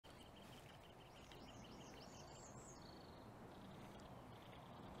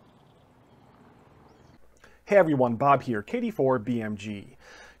Hey everyone, Bob here, KD4BMG.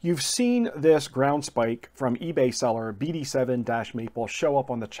 You've seen this ground spike from eBay seller BD7-Maple show up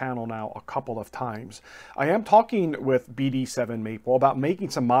on the channel now a couple of times. I am talking with BD7-Maple about making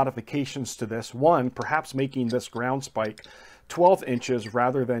some modifications to this. One, perhaps making this ground spike 12 inches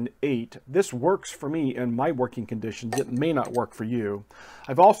rather than 8. This works for me in my working conditions. It may not work for you.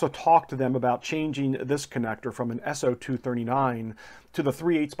 I've also talked to them about changing this connector from an SO239 to the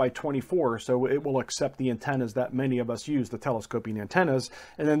 3/8 by 24, so it will accept the antennas that many of us use, the telescoping antennas,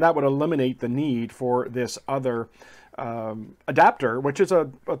 and then that would eliminate the need for this other adapter, which is a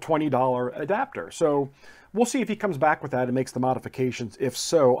 $20 adapter. So we'll see if he comes back with that and makes the modifications. If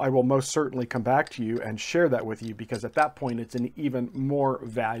so, I will most certainly come back to you and share that with you, because at that point it's an even more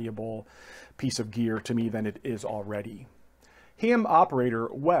valuable piece of gear to me than it is already. Ham operator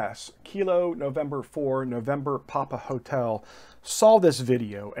Wes, Kilo November 4, November Papa Hotel, saw this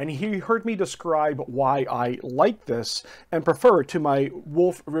video and he heard me describe why I like this and prefer it to my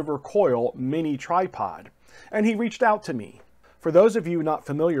Wolf River Coil mini tripod. And he reached out to me. For those of you not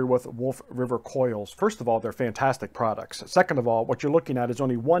familiar with Wolf River coils, first of all, they're fantastic products. Second of all, what you're looking at is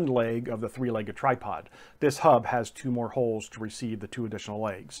only one leg of the three-legged tripod. This hub has 2 more holes to receive the 2 additional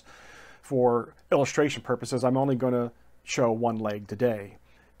legs. For illustration purposes, I'm only going to show one leg today.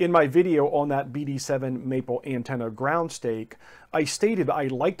 In my video on that BD7-Maple antenna ground stake, I stated I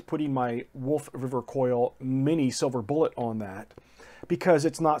liked putting my Wolf River Coil mini silver bullet on that because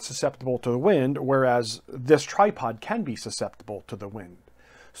it's not susceptible to the wind, whereas this tripod can be susceptible to the wind.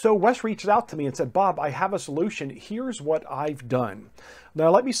 So Wes reached out to me and said, Bob, I have a solution. Here's what I've done. Now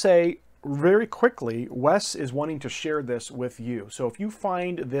let me say very quickly, Wes is wanting to share this with you. So if you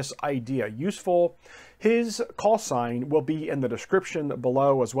find this idea useful, his call sign will be in the description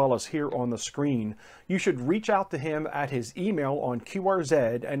below as well as here on the screen. You should reach out to him at his email on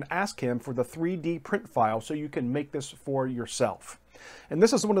QRZ and ask him for the 3D print file so you can make this for yourself. And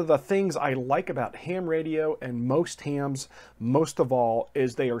this is one of the things I like about ham radio and most hams, most of all,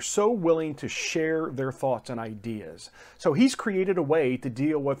 is they are so willing to share their thoughts and ideas. So he's created a way to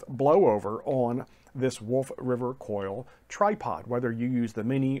deal with blowover on this Wolf River Coil tripod, whether you use the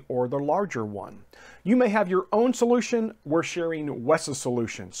mini or the larger one. You may have your own solution. We're sharing Wes's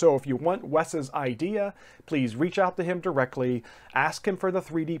solution. So if you want Wes's idea, please reach out to him directly, ask him for the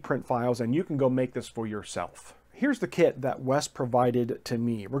 3D print files, and you can go make this for yourself. Here's the kit that Wes provided to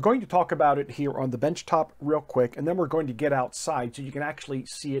me. We're going to talk about it here on the benchtop real quick, and then we're going to get outside so you can actually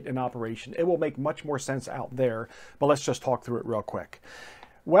see it in operation. It will make much more sense out there, but let's just talk through it real quick.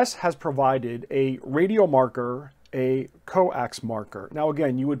 Wes has provided a radial marker, a coax marker. Now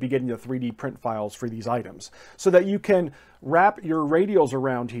again, you would be getting the 3D print files for these items so that you can wrap your radials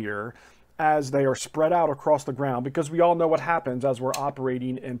around here as they are spread out across the ground, because we all know what happens as we're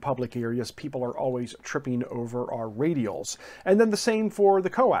operating in public areas. People are always tripping over our radials. And then the same for the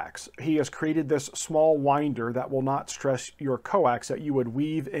coax. He has created this small winder that will not stress your coax, that you would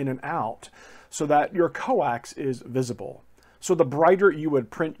weave in and out so that your coax is visible. So the brighter you would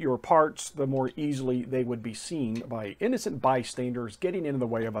print your parts, the more easily they would be seen by innocent bystanders getting in the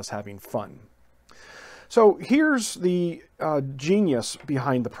way of us having fun. So here's the genius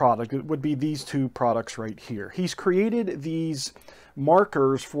behind the product. It would be these 2 products right here. He's created these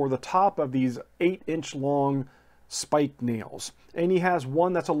markers for the top of these 8-inch long spike nails. And he has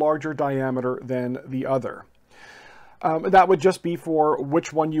one that's a larger diameter than the other. That would just be for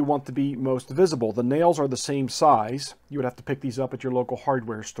which one you want to be most visible. The nails are the same size. You would have to pick these up at your local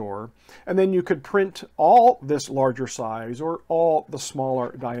hardware store. And then you could print all this larger size or all the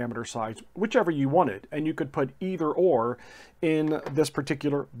smaller diameter size, whichever you wanted. And you could put either or in this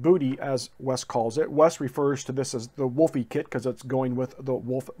particular booty, as Wes calls it. Wes refers to this as the Wolfie kit because it's going with the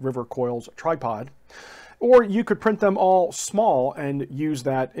Wolf River Coils tripod. Or you could print them all small and use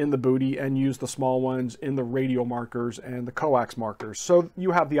that in the booty and use the small ones in the radial markers and the coax markers. So you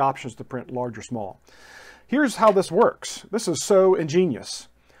have the options to print large or small. Here's how this works. This is so ingenious.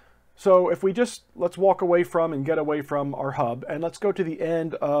 So if we just, let's walk away from and get away from our hub, and let's go to the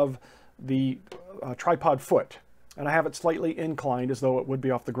end of the tripod foot. And I have it slightly inclined as though it would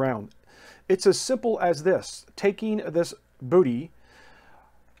be off the ground. It's as simple as this. Taking this booty,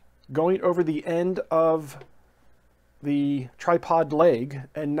 going over the end of the tripod leg,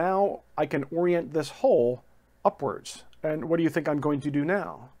 and now I can orient this hole upwards. And what do you think I'm going to do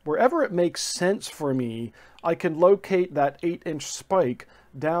now? Wherever it makes sense for me, I can locate that 8-inch spike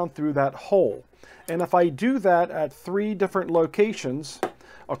down through that hole. And if I do that at 3 different locations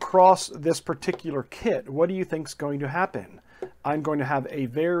across this particular kit, what do you think is going to happen? I'm going to have a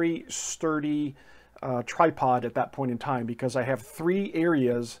very sturdy tripod at that point in time, because I have 3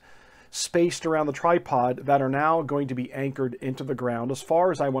 areas spaced around the tripod that are now going to be anchored into the ground as far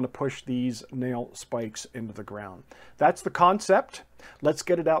as I want to push these nail spikes into the ground. That's the concept. Let's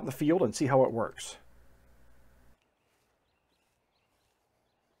get it out in the field and see how it works.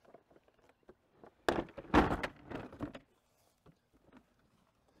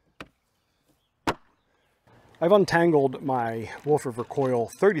 I've untangled my Wolf River Coil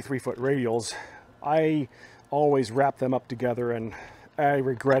 33-foot radials. I always wrap them up together and I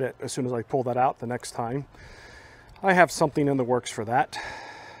regret it as soon as I pull that out the next time. I have something in the works for that.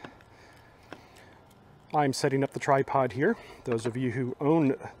 I'm setting up the tripod here. Those of you who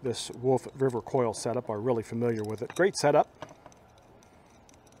own this Wolf River Coil setup are really familiar with it. Great setup.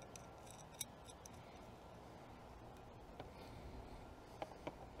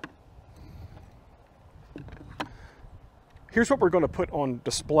 Here's what we're going to put on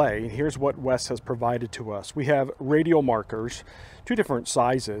display. Here's what Wes has provided to us. We have radial markers, 2 different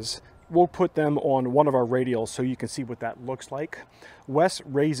sizes. We'll put them on one of our radials so you can see what that looks like. Wes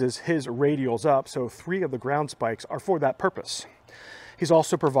raises his radials up, so 3 of the ground spikes are for that purpose. He's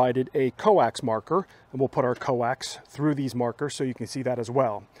also provided a coax marker, and we'll put our coax through these markers so you can see that as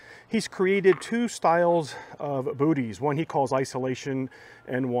well. He's created 2 styles of booties. One he calls isolation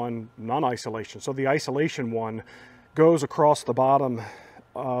and one non-isolation. So the isolation one goes across the bottom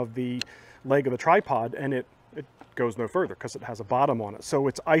of the leg of the tripod, and it goes no further because it has a bottom on it. So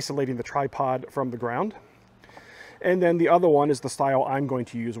it's isolating the tripod from the ground. And then the other one is the style I'm going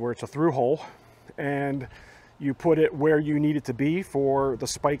to use, where it's a through hole, and you put it where you need it to be for the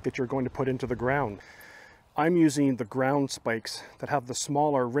spike that you're going to put into the ground. I'm using the ground spikes that have the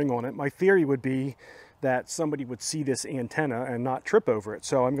smaller ring on it. My theory would be that somebody would see this antenna and not trip over it.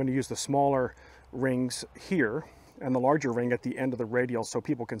 So I'm going to use the smaller rings here and the larger ring at the end of the radial so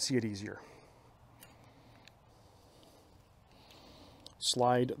people can see it easier.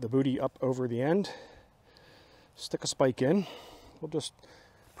 Slide the booty up over the end, stick a spike in. We'll just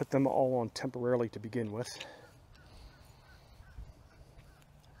put them all on temporarily to begin with.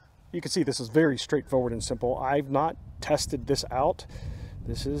 You can see this is very straightforward and simple. I've not tested this out.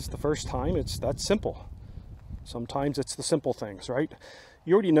 This is the first time. It's that simple. Sometimes it's the simple things, right?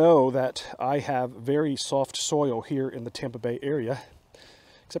 You already know that I have very soft soil here in the Tampa Bay area,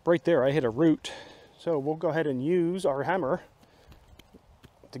 except right there I hit a root. So we'll go ahead and use our hammer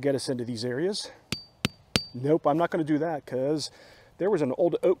to get us into these areas. Nope, I'm not going to do that because there was an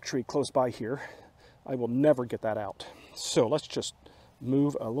old oak tree close by here. I will never get that out. So let's just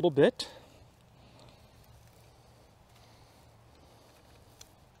move a little bit.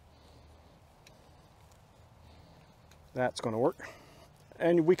 That's going to work.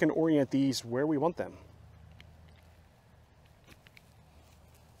 And we can orient these where we want them.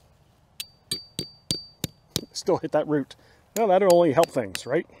 Still hit that root. Well, that'll only help things,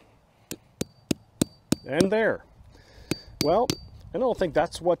 right? And there. Well, I don't think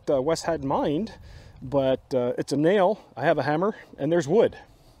that's what Wes had in mind, but it's a nail, I have a hammer, and there's wood.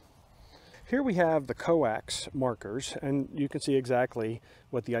 Here we have the coax markers, and you can see exactly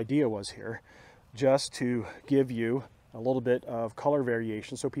what the idea was here, just to give you a little bit of color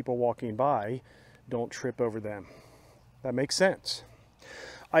variation so people walking by don't trip over them. That makes sense.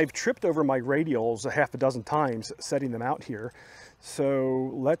 I've tripped over my radials a half a dozen times setting them out here.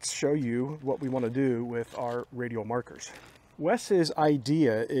 So let's show you what we want to do with our radial markers. Wes's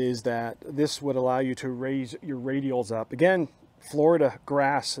idea is that this would allow you to raise your radials up. Again, Florida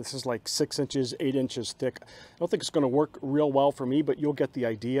grass, this is like 6 inches, 8 inches thick. I don't think it's going to work real well for me, but you'll get the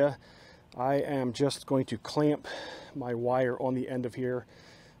idea. I am just going to clamp my wire on the end of here.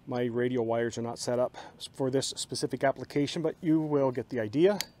 My radial wires are not set up for this specific application, but you will get the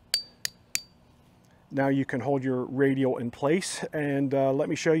idea. Now you can hold your radial in place, and let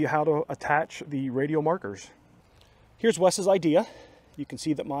me show you how to attach the radial markers. Here's Wes's idea. You can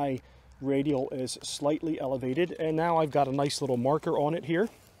see that my radial is slightly elevated, and now I've got a nice little marker on it here.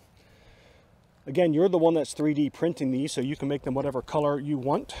 Again, you're the one that's 3D printing these, so you can make them whatever color you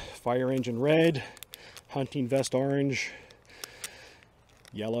want. Fire engine red, hunting vest orange,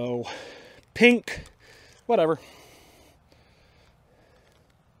 yellow, pink, whatever.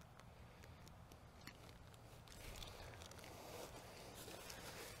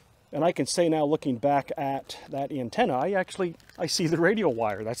 And I can say now, looking back at that antenna, I see the radial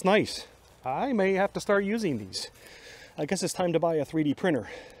wire. That's nice. I may have to start using these. I guess it's time to buy a 3D printer.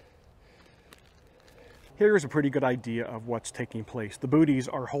 Here's a pretty good idea of what's taking place. The booties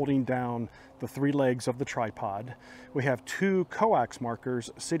are holding down the 3 legs of the tripod. We have 2 coax markers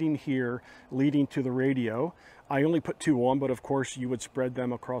sitting here leading to the radio. I only put 2 on, but of course you would spread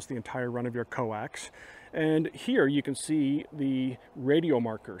them across the entire run of your coax. And here you can see the radial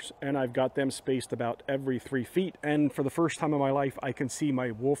markers, and I've got them spaced about every 3 feet. And for the first time in my life, I can see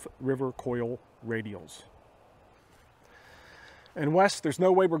my Wolf River Coil radials. And Wes, there's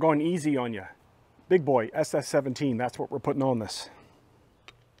no way we're going easy on you. Big boy, SS17, that's what we're putting on this.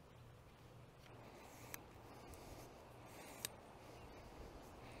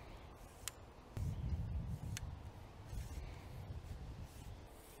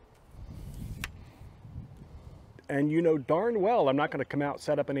 And you know darn well I'm not going to come out,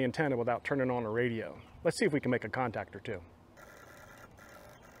 set up an antenna without turning on a radio. Let's see if we can make a contact or two.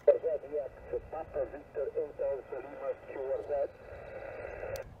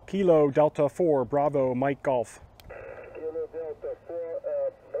 Kilo Delta 4, Bravo, Mike Golf. Kilo Delta 4,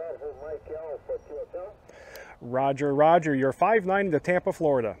 Bravo, Mike Alpha, QSL. Roger, Roger. You're 5'9" to Tampa,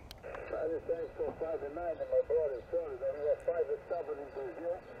 Florida. I just thanks for 5'9" in my brother's Florida. We are 5'7" in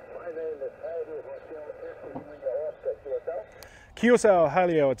Brazil. My name is Radials and Coax, QSL. QSL,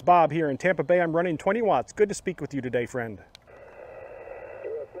 Halio, it's Bob here in Tampa Bay. I'm running 20 watts. Good to speak with you today, friend.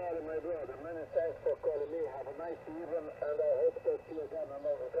 QSL, my brother. Many thanks for calling me. Have a nice evening, and I hope to see you again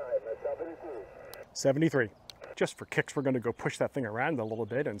another time. 73. Just for kicks, we're going to go push that thing around a little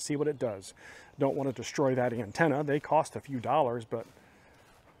bit and see what it does. Don't want to destroy that antenna. They cost a few dollars, but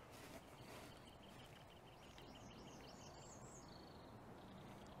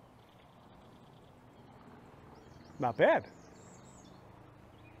not bad.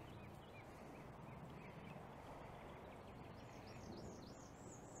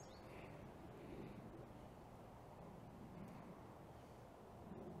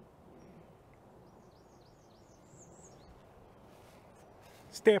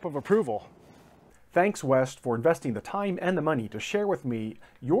 Stamp of approval. Thanks, West, for investing the time and the money to share with me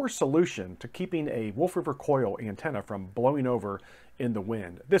your solution to keeping a Wolf River Coil antenna from blowing over in the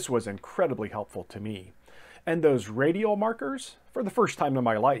wind. This was incredibly helpful to me. And those radial markers, for the first time in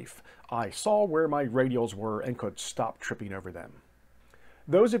my life, I saw where my radials were and could stop tripping over them.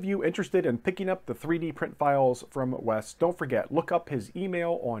 Those of you interested in picking up the 3D print files from Wes, don't forget, look up his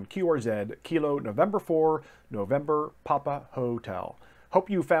email on QRZ, Kilo November 4, November Papa Hotel. Hope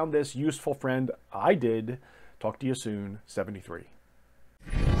you found this useful, friend. I did. Talk to you soon. 73.